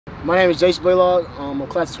My name is Jayce Blalock. I'm a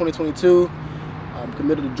class of 2022. I'm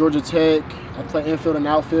committed to Georgia Tech. I play infield and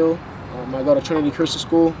outfield. I go to Trinity Christian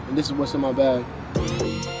School, and this is what's in my bag.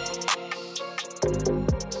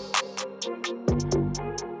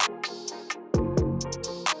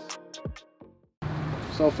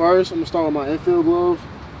 So first, I'm gonna start with my infield glove.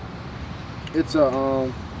 It's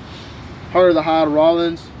a Heart of the Hide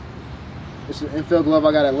Rollins. It's an infield glove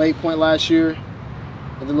I got at Lake Point last year.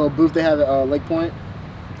 At the little booth they have at Lake Point.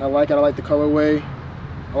 I like it. I like the colorway.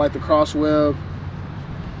 I like the cross web.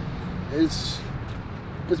 It's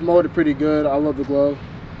molded pretty good. I love the glove.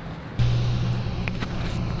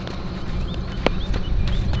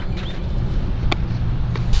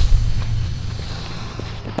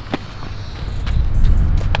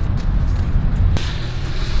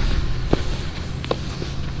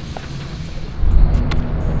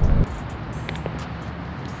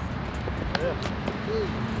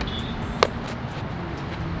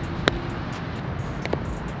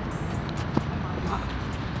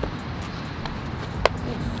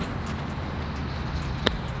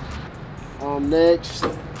 Next,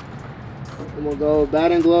 I'm gonna go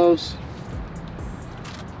batting gloves.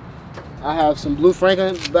 I have some blue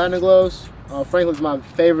Franklin batting gloves. Franklin's my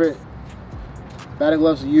favorite batting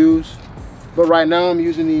gloves to use, but right now I'm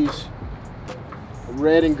using these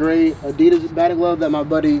red and gray Adidas batting glove that my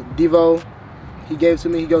buddy Devo, he gave to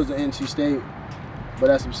me. He goes to NC State, but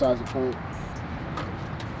that's besides the point.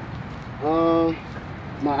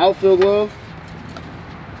 My outfield glove,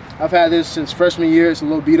 I've had this since freshman year. It's a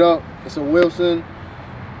little beat up. It's a Wilson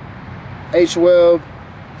H-Web.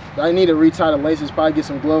 I need to retie the laces, probably get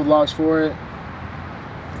some glove locks for it.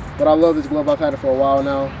 But I love this glove. I've had it for a while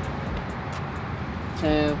now.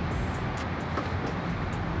 Tan.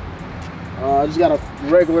 I just got a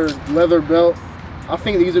regular leather belt. I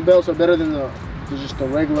think these belts are better than just the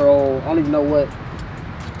regular old, I don't even know what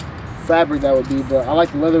fabric that would be, but I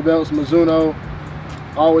like the leather belts, Mizuno.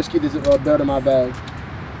 I always keep this belt in my bag.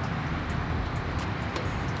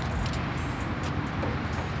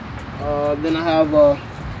 Then I have a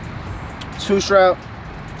 2-strap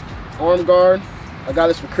arm guard. I got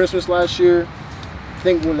this for Christmas last year. I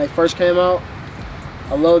think when they first came out.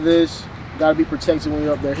 I love this. Gotta be protected when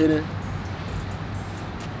you're up there hitting.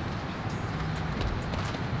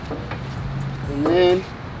 And then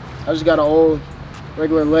I just got an old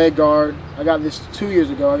regular leg guard. I got this 2 years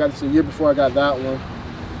ago. I got this a year before I got that one.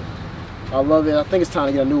 I love it. I think it's time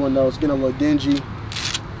to get a new one though. It's getting a little dingy.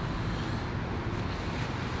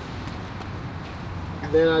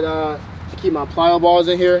 Then I keep my plyo balls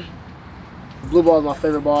in here. Blue ball is my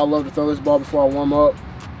favorite ball. I love to throw this ball before I warm up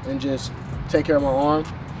and just take care of my arm.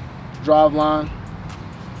 Drive line.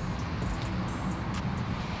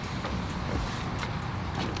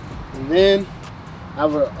 And then I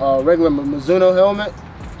have a regular Mizuno helmet.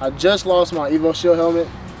 I just lost my Evo Shield helmet.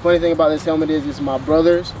 Funny thing about this helmet is it's my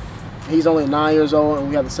brother's. He's only 9 years old and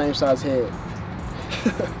we have the same size head.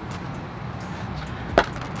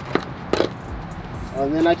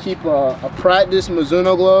 And then I keep a practice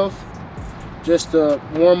Mizuno glove just to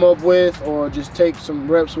warm up with or just take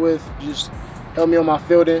some reps with. Just help me on my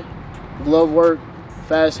fielding, glove work,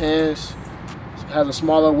 fast hands. It has a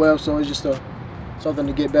smaller web, so it's just something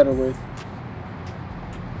to get better with.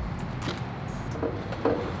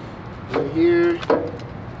 And here,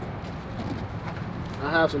 I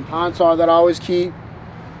have some pine tar that I always keep.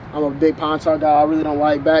 I'm a big pine tar guy. I really don't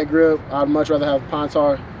like back grip. I'd much rather have pine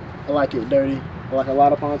tar. I like it dirty. I like a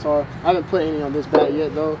lot of pine tar. I haven't put any on this bat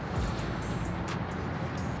yet though.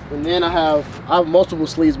 And then I have multiple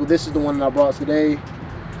sleeves, but this is the one that I brought today.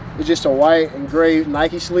 It's just a white and gray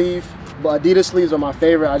Nike sleeve, but Adidas sleeves are my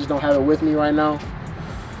favorite. I just don't have it with me right now.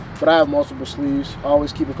 But I have multiple sleeves. I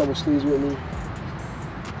always keep a couple sleeves with me.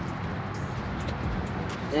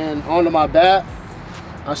 And onto my bat,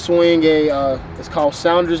 I swing it's called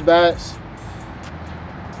Sounders bats.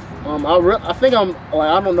 I think I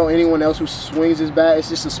don't know anyone else who swings this bat. It's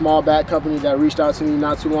just a small bat company that reached out to me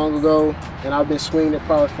not too long ago, and I've been swinging it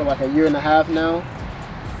probably for like a year and a half now.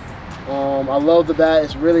 I love the bat.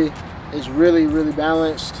 It's really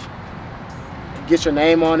balanced. Get your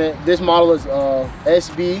name on it. This model is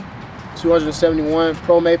SB 271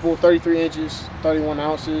 Pro Maple, 33 inches, 31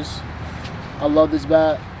 ounces. I love this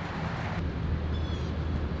bat.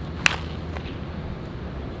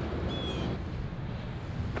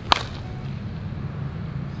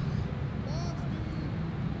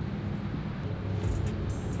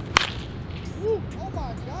 Oh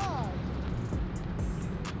my God!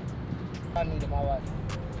 I need in my life.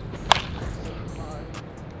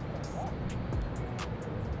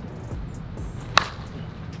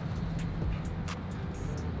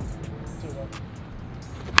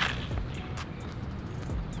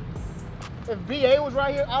 If BA was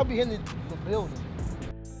right here, I'll be hitting the building.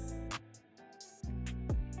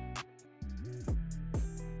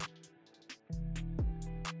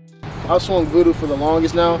 I've swung voodoo for the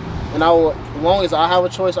longest now, and as long as I have a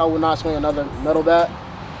choice, I will not swing another metal bat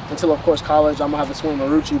until, of course, college. I'm gonna have to swing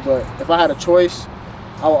Marucci, but if I had a choice,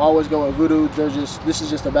 I will always go with voodoo. This is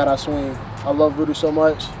just the bat I swing. I love voodoo so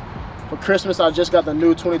much. For Christmas, I just got the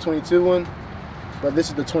new 2022 one, but this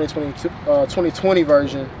is the 2020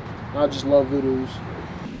 version. I just love voodoos.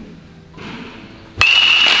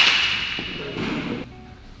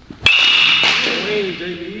 Hey,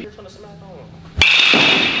 JB. You're trying to smack on.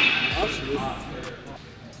 That was fun.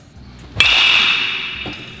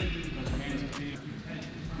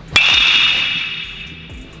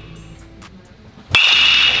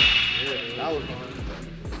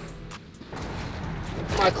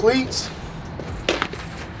 My cleats,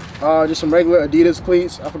 just some regular Adidas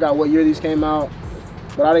cleats. I forgot what year these came out,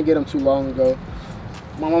 but I didn't get them too long ago.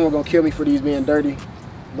 My mama gonna kill me for these being dirty,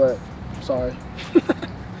 but sorry.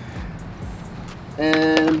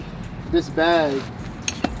 And this bag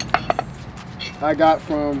I got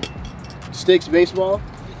from Sticks Baseball.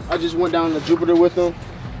 I just went down to Jupiter with them,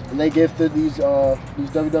 and they gifted these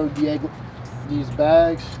WWDA these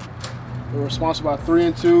bags. They were sponsored by 3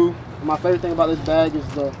 and 2. And my favorite thing about this bag is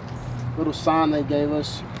the little sign they gave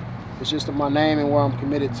us. It's just my name and where I'm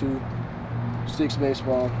committed to. Sticks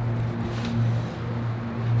Baseball.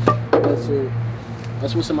 That's it.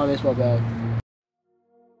 That's what's in my baseball bag.